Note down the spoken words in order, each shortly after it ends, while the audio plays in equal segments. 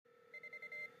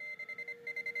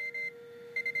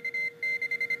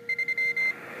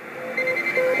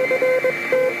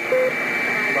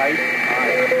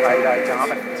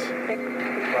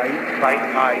Right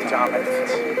eye dominance.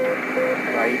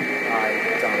 Right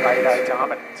eye dominance. Right eye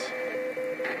dominance.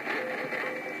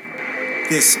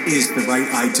 This is the Right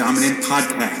Eye Dominant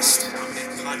Podcast.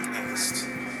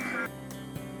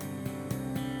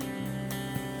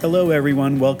 Hello,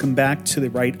 everyone. Welcome back to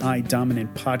the Right Eye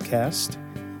Dominant Podcast.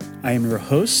 I am your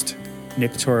host,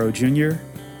 Nick Toro Jr.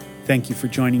 Thank you for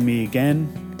joining me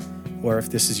again. Or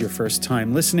if this is your first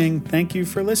time listening, thank you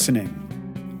for listening.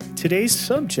 Today's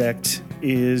subject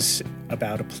is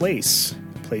about a place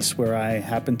where I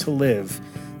happen to live,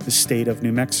 the state of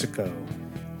New Mexico.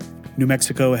 New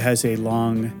Mexico has a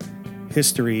long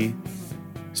history,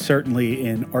 certainly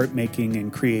in art making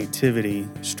and creativity,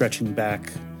 stretching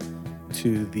back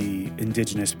to the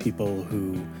indigenous people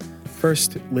who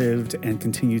first lived and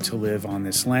continue to live on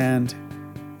this land.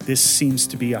 This seems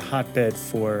to be a hotbed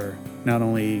for not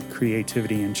only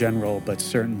creativity in general, but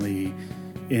certainly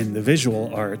in the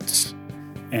visual arts.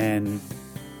 And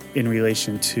in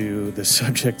relation to the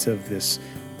subject of this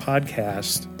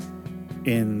podcast,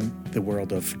 in the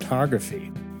world of photography.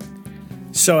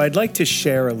 So I'd like to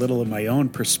share a little of my own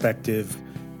perspective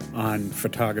on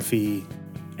photography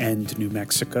and New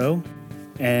Mexico.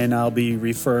 And I'll be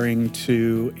referring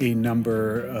to a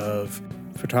number of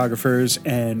photographers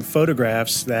and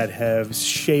photographs that have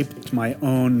shaped my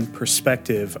own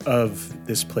perspective of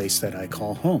this place that I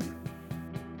call home.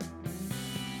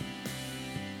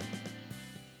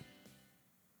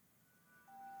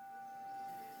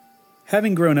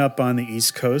 Having grown up on the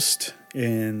East Coast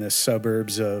in the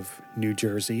suburbs of New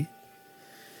Jersey,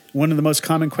 one of the most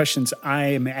common questions I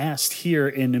am asked here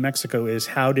in New Mexico is,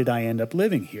 how did I end up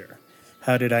living here?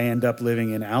 How did I end up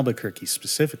living in Albuquerque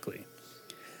specifically?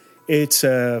 It's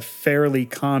a fairly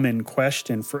common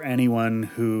question for anyone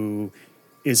who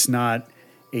is not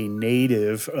a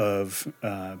native of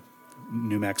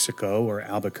New Mexico or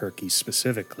Albuquerque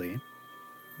specifically.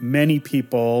 Many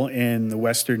people in the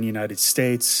western United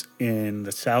States, in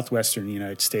the southwestern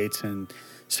United States, and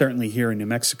certainly here in New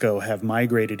Mexico have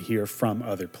migrated here from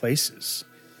other places.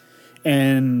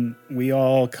 And we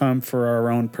all come for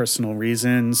our own personal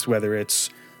reasons, whether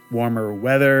it's warmer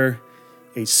weather,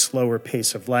 a slower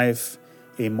pace of life,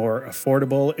 a more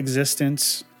affordable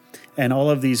existence. And all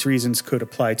of these reasons could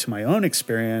apply to my own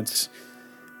experience,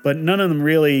 but none of them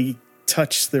really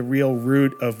touch the real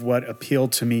root of what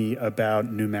appealed to me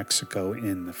about New Mexico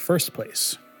in the first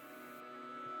place.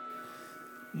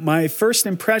 My first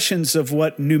impressions of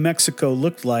what New Mexico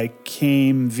looked like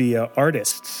came via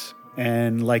artists.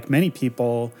 And like many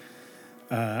people,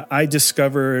 I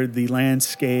discovered the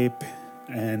landscape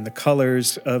and the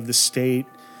colors of the state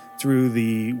through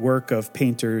the work of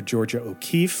painter Georgia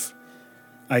O'Keeffe.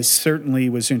 I certainly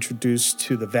was introduced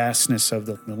to the vastness of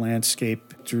the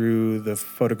landscape through the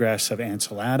photographs of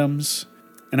Ansel Adams.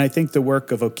 And I think the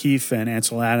work of O'Keeffe and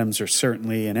Ansel Adams are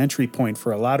certainly an entry point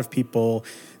for a lot of people,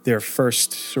 their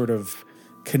first sort of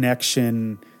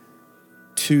connection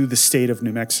to the state of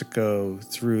New Mexico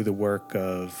through the work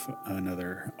of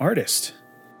another artist.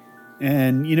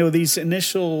 And, you know, these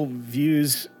initial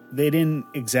views, they didn't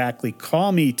exactly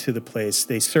call me to the place.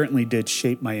 They certainly did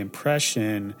shape my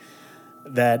impression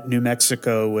that New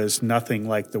Mexico was nothing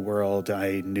like the world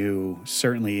I knew,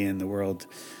 certainly in the world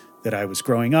that I was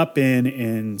growing up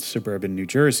in suburban New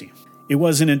Jersey. It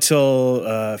wasn't until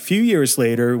a few years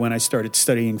later, when I started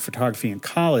studying photography in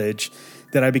college,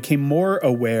 that I became more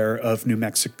aware of New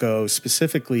Mexico,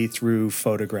 specifically through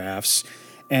photographs.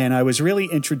 And I was really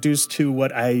introduced to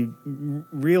what I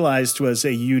realized was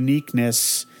a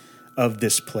uniqueness of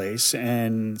this place,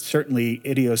 and certainly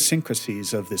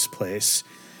idiosyncrasies of this place.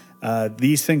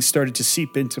 These things started to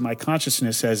seep into my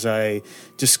consciousness as I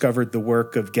discovered the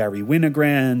work of Garry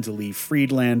Winogrand, Lee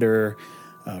Friedlander,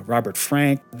 Robert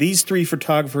Frank. These three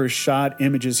photographers shot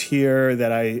images here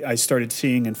that I started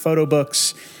seeing in photo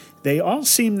books. They all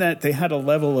seemed that they had a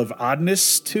level of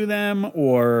oddness to them,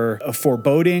 or a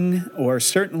foreboding, or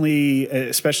certainly,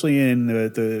 especially in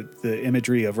the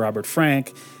imagery of Robert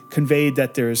Frank, conveyed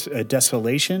that there's a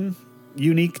desolation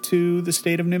unique to the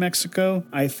state of New Mexico.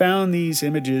 I found these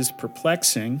images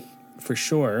perplexing, for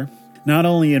sure, not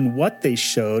only in what they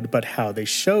showed, but how they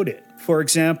showed it. For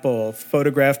example,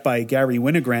 photographed by Garry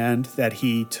Winogrand that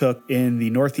he took in the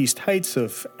Northeast Heights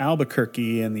of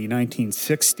Albuquerque in the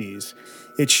 1960s,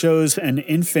 it shows an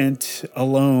infant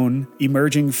alone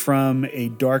emerging from a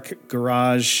dark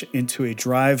garage into a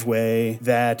driveway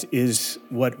that is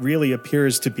what really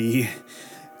appears to be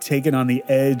taken on the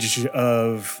edge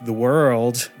of the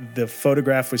world. The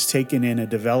photograph was taken in a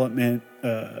development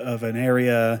of an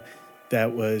area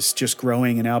that was just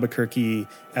growing in Albuquerque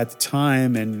at the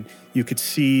time, and you could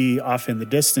see off in the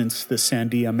distance the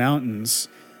Sandia Mountains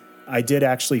I did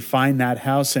actually find that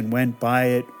house and went by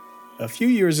it a few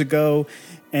years ago,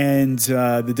 and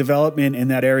the development in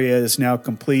that area is now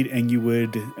complete, and you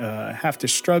would have to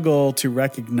struggle to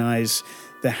recognize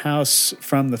the house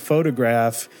from the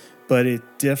photograph, but it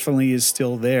definitely is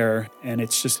still there, and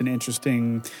it's just an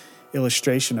interesting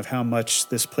illustration of how much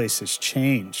this place has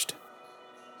changed.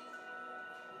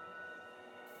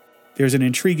 There's an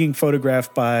intriguing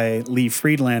photograph by Lee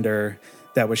Friedlander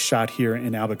that was shot here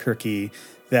in Albuquerque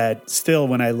that still,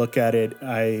 when I look at it,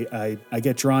 I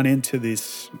get drawn into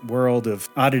this world of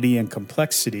oddity and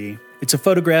complexity. It's a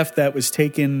photograph that was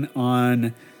taken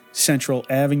on Central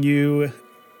Avenue,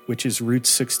 which is Route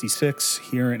 66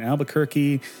 here in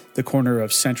Albuquerque, the corner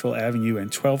of Central Avenue and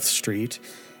 12th Street.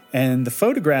 And the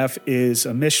photograph is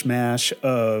a mishmash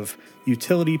of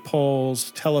utility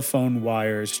poles, telephone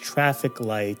wires, traffic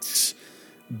lights,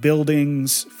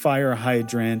 buildings, fire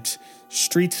hydrant,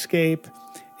 streetscape,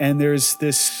 and there's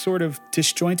this sort of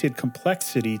disjointed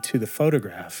complexity to the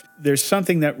photograph. There's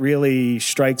something that really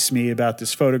strikes me about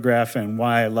this photograph and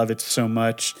why I love it so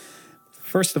much.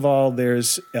 First of all,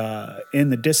 there's in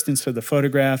the distance of the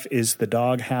photograph is the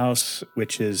Dog House,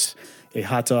 which is a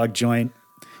hot dog joint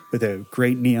with a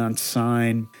great neon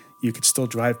sign. You could still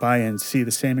drive by and see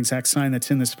the same exact sign that's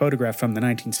in this photograph from the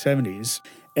 1970s.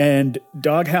 And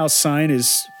Dog House sign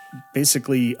is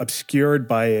basically obscured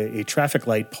by a traffic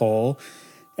light pole.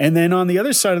 And then on the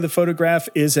other side of the photograph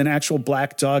is an actual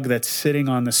black dog that's sitting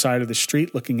on the side of the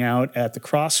street looking out at the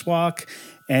crosswalk.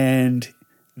 And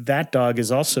that dog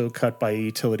is also cut by a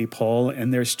utility pole.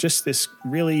 And there's just this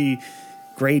really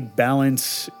great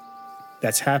balance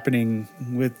that's happening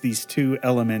with these two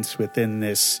elements within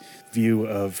this view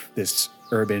of this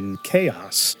urban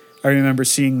chaos. I remember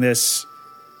seeing this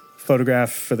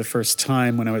photograph for the first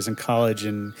time when I was in college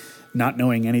and not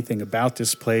knowing anything about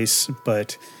this place,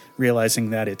 but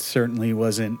realizing that it certainly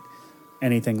wasn't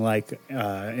anything like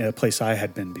a place I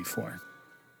had been before.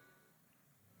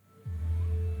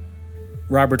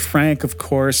 Robert Frank, of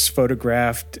course,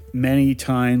 photographed many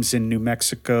times in New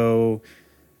Mexico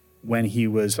when he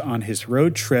was on his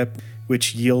road trip,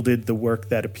 which yielded the work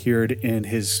that appeared in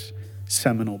his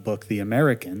seminal book, The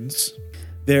Americans.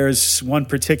 There's one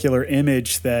particular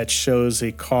image that shows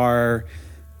a car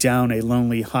down a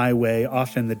lonely highway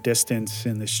off in the distance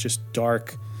in this just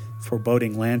dark,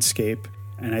 foreboding landscape.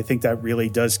 And I think that really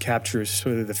does capture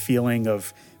sort of the feeling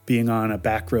of being on a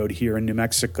back road here in New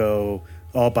Mexico,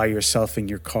 all by yourself in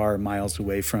your car, miles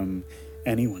away from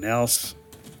anyone else.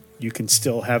 You can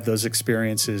still have those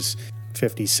experiences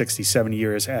 50, 60, 70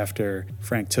 years after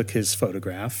Frank took his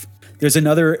photograph. There's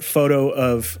another photo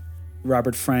of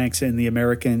Robert Frank's in The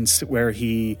Americans where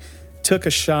he took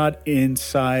a shot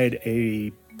inside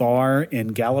a bar in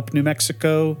Gallup, New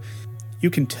Mexico. You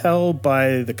can tell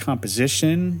by the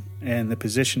composition and the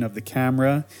position of the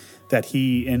camera that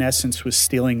he, in essence, was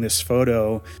stealing this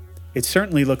photo. It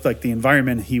certainly looked like the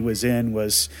environment he was in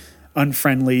was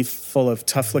unfriendly, full of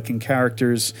tough-looking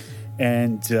characters,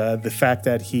 and the fact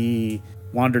that he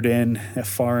wandered in, a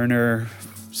foreigner,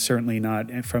 certainly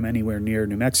not from anywhere near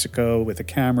New Mexico, with a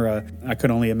camera. I could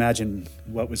only imagine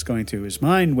what was going through his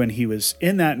mind when he was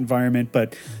in that environment,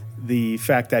 but the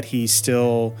fact that he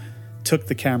still took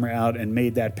the camera out and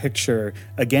made that picture,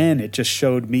 again, it just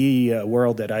showed me a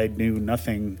world that I knew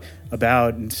nothing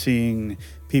about, and seeing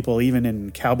people even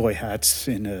in cowboy hats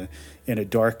in a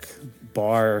dark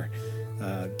bar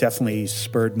definitely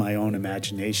spurred my own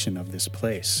imagination of this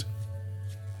place.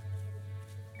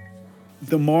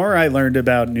 The more I learned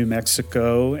about New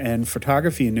Mexico and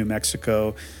photography in New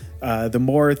Mexico, the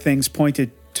more things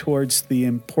pointed towards the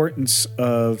importance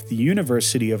of the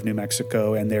University of New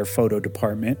Mexico and their photo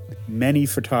department. Many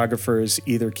photographers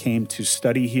either came to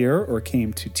study here or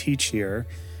came to teach here.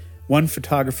 One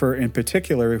photographer in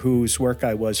particular, whose work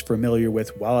I was familiar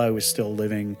with while I was still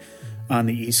living on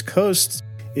the East Coast,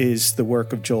 is the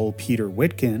work of Joel Peter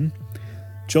Witkin.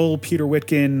 Joel Peter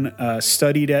Witkin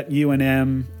studied at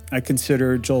UNM. I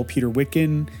consider Joel Peter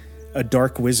Witkin a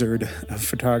dark wizard of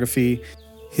photography.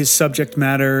 His subject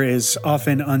matter is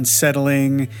often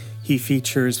unsettling. He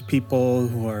features people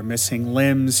who are missing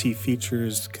limbs. He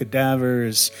features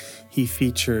cadavers. He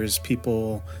features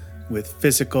people with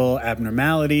physical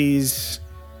abnormalities,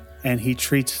 and he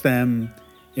treats them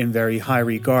in very high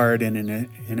regard and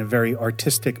in a very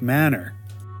artistic manner.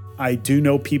 I do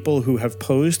know people who have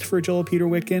posed for Joel Peter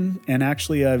Witkin, and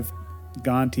actually I've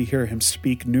gone to hear him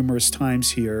speak numerous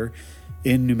times here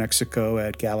in New Mexico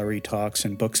at gallery talks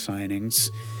and book signings.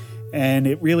 And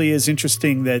it really is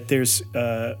interesting that there's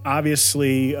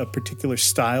obviously a particular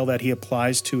style that he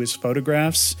applies to his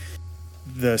photographs.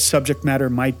 The subject matter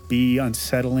might be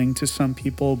unsettling to some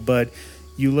people, but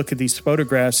you look at these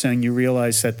photographs and you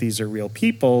realize that these are real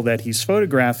people that he's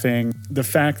photographing. The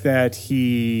fact that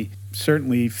he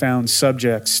certainly found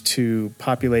subjects to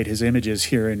populate his images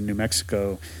here in New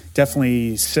Mexico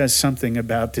definitely says something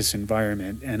about this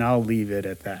environment, and I'll leave it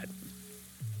at that.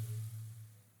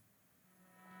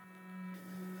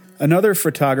 Another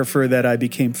photographer that I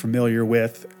became familiar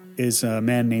with is a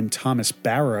man named Thomas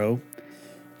Barrow.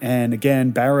 And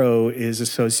again, Barrow is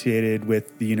associated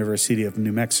with the University of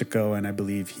New Mexico, and I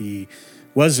believe he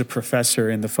was a professor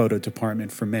in the photo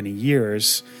department for many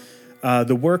years.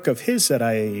 The work of his that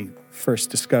I first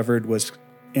discovered was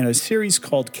in a series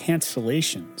called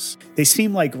Cancellations. They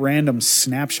seem like random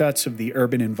snapshots of the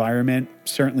urban environment,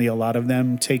 certainly a lot of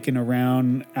them taken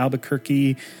around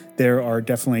Albuquerque. There are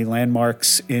definitely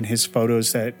landmarks in his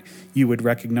photos that you would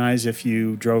recognize if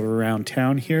you drove around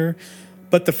town here.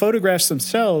 But the photographs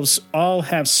themselves all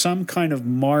have some kind of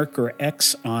mark or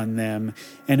X on them.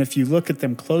 And if you look at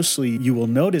them closely, you will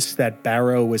notice that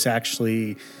Barrow was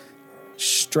actually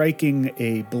striking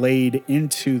a blade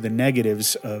into the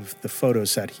negatives of the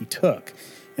photos that he took.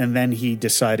 And then he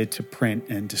decided to print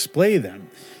and display them.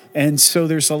 And so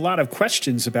there's a lot of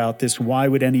questions about this. Why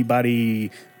would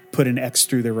anybody put an X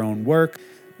through their own work?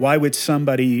 Why would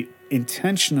somebody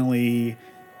intentionally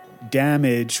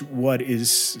damage what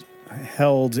is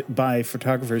held by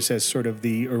photographers as sort of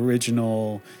the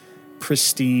original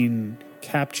pristine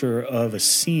capture of a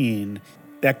scene?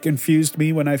 That confused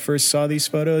me when I first saw these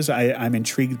photos. I'm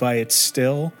intrigued by it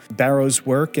still. Barrow's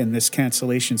work and this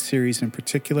Cancellation series in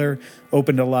particular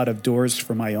opened a lot of doors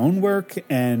for my own work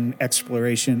and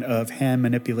exploration of hand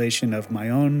manipulation of my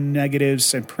own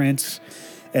negatives and prints.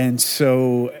 And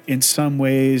so in some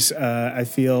ways, I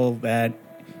feel that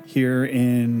here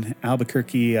in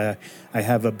Albuquerque, I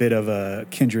have a bit of a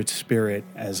kindred spirit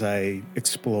as I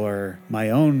explore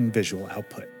my own visual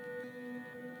output.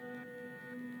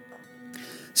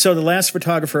 So the last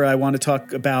photographer I want to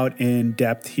talk about in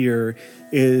depth here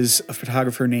is a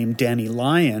photographer named Danny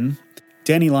Lyon.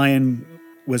 Danny Lyon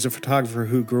was a photographer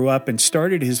who grew up and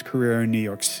started his career in New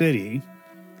York City,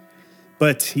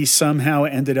 but he somehow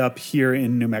ended up here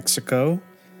in New Mexico.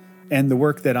 And the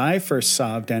work that I first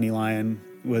saw of Danny Lyon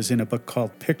was in a book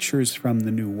called Pictures from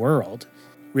the New World.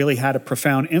 Really had a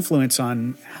profound influence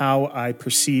on how I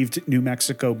perceived New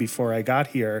Mexico before I got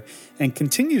here, and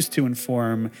continues to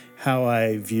inform how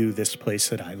I view this place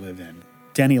that I live in.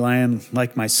 Danny Lyon,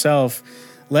 like myself,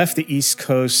 left the East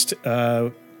Coast.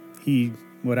 He,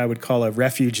 what I would call a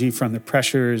refugee from the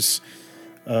pressures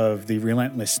of the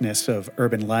relentlessness of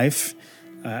urban life.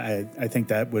 I think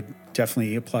that would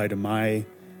definitely apply to my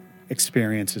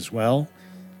experience as well.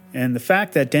 And the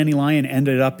fact that Danny Lyon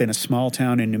ended up in a small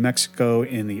town in New Mexico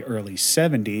in the early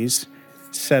 70s,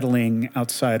 settling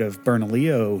outside of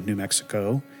Bernalillo, New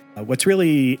Mexico. What's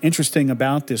really interesting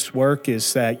about this work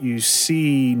is that you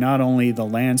see not only the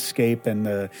landscape and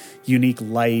the unique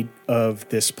light of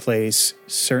this place,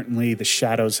 certainly the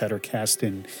shadows that are cast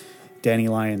in Danny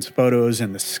Lyon's photos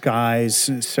and the skies,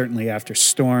 certainly after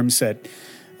storms that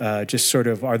just sort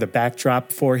of are the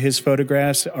backdrop for his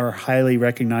photographs, are highly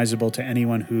recognizable to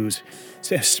anyone who's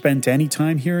spent any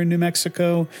time here in New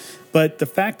Mexico. But the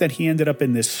fact that he ended up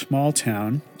in this small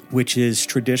town, which is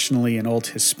traditionally an old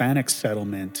Hispanic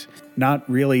settlement, not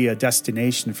really a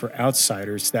destination for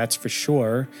outsiders, that's for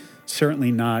sure.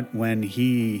 Certainly not when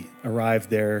he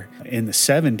arrived there in the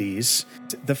 70s.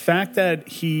 The fact that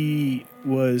he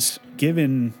was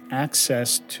given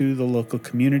access to the local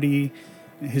community.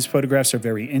 His photographs are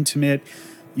very intimate.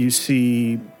 You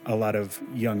see a lot of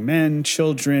young men,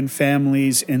 children,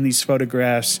 families in these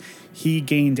photographs. He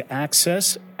gained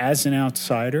access as an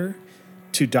outsider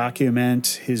to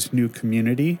document his new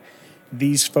community.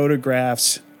 These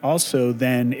photographs also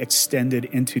then extended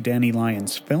into Danny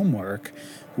Lyon's film work,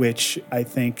 which I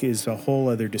think is a whole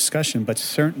other discussion, but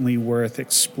certainly worth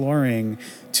exploring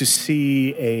to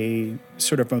see a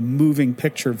sort of a moving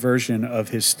picture version of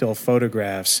his still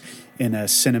photographs in a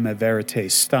cinema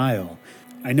verite style.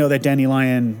 I know that Danny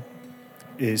Lyon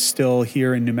is still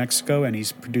here in New Mexico and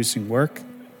he's producing work.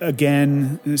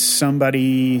 Again,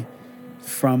 somebody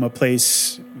from a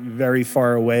place very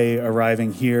far away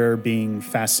arriving here, being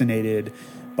fascinated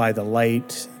by the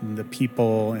light and the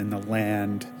people and the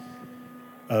land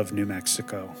of New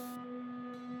Mexico.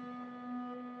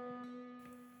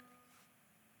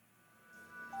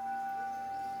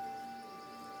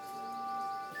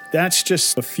 That's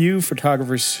just a few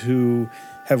photographers who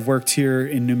have worked here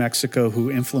in New Mexico who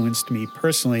influenced me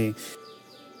personally.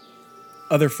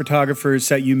 Other photographers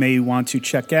that you may want to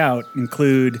check out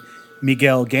include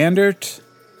Miguel Gandert,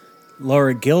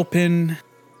 Laura Gilpin,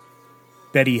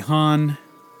 Betty Hahn,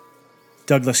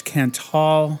 Douglas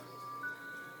Cantal,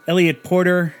 Elliot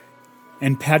Porter,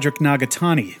 and Padraig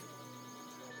Nagatani.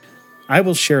 I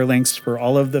will share links for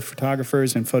all of the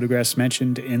photographers and photographs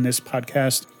mentioned in this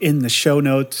podcast in the show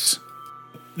notes.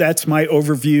 That's my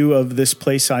overview of this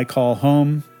place I call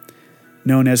home,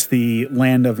 known as the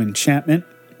Land of Enchantment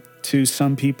to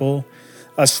some people.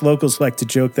 Us locals like to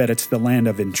joke that it's the land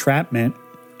of entrapment,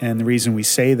 and the reason we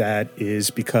say that is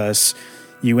because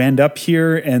you end up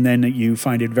here and then you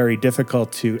find it very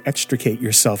difficult to extricate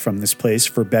yourself from this place,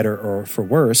 for better or for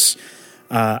worse.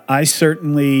 I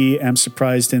certainly am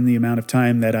surprised in the amount of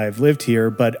time that I've lived here,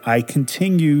 but I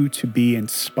continue to be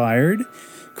inspired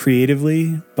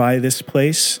creatively by this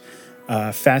place,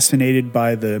 fascinated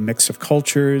by the mix of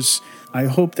cultures. I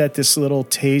hope that this little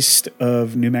taste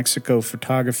of New Mexico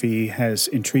photography has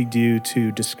intrigued you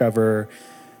to discover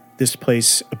this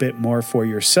place a bit more for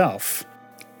yourself.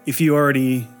 If you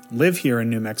already live here in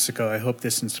New Mexico, I hope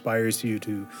this inspires you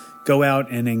to go out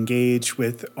and engage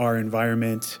with our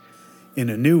environment in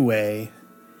a new way.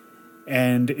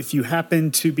 And if you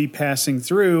happen to be passing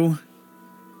through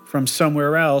from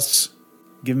somewhere else,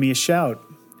 give me a shout,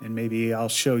 and maybe I'll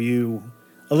show you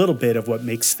a little bit of what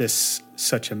makes this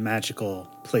such a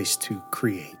magical place to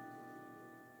create.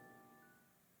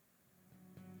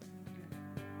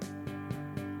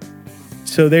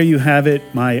 So there you have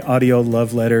it, my audio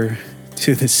love letter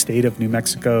to the state of New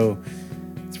Mexico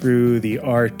through the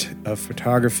art of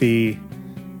photography.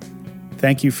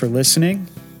 Thank you for listening.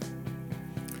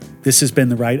 This has been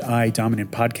the Right Eye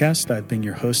Dominant Podcast. I've been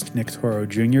your host, Nick Toro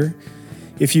Jr.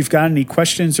 If you've got any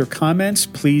questions or comments,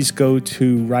 please go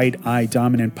to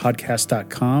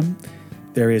righteyedominantpodcast.com.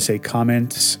 There is a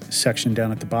comments section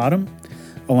down at the bottom,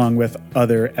 along with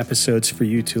other episodes for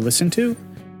you to listen to.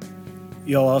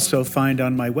 You'll also find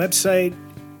on my website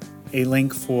a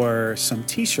link for some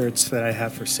t-shirts that I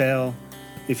have for sale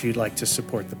if you'd like to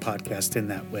support the podcast in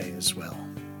that way as well.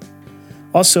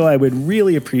 Also, I would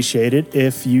really appreciate it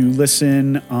if you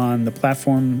listen on the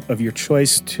platform of your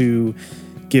choice to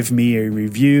give me a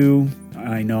review.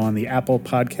 I know on the Apple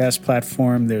Podcast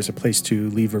platform, there's a place to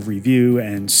leave a review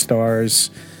and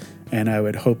stars, and I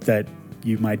would hope that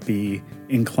you might be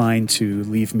inclined to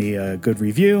leave me a good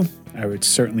review. I would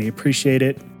certainly appreciate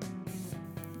it.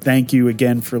 Thank you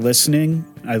again for listening.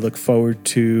 I look forward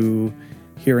to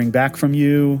hearing back from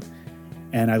you,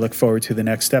 and I look forward to the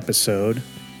next episode.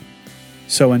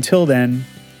 So until then,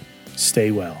 stay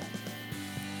well.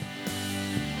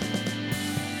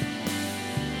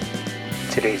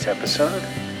 Today's episode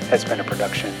has been a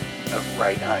production of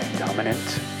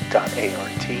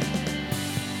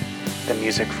RightEyeDominant.art. The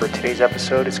music for today's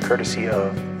episode is courtesy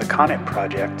of The Connet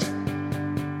Project,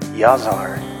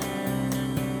 Yazar,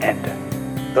 and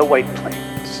The White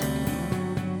Plains.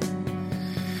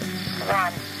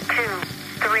 1, 2,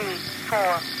 3,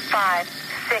 4, 5,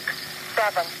 6,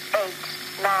 7, 8,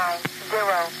 9,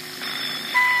 0.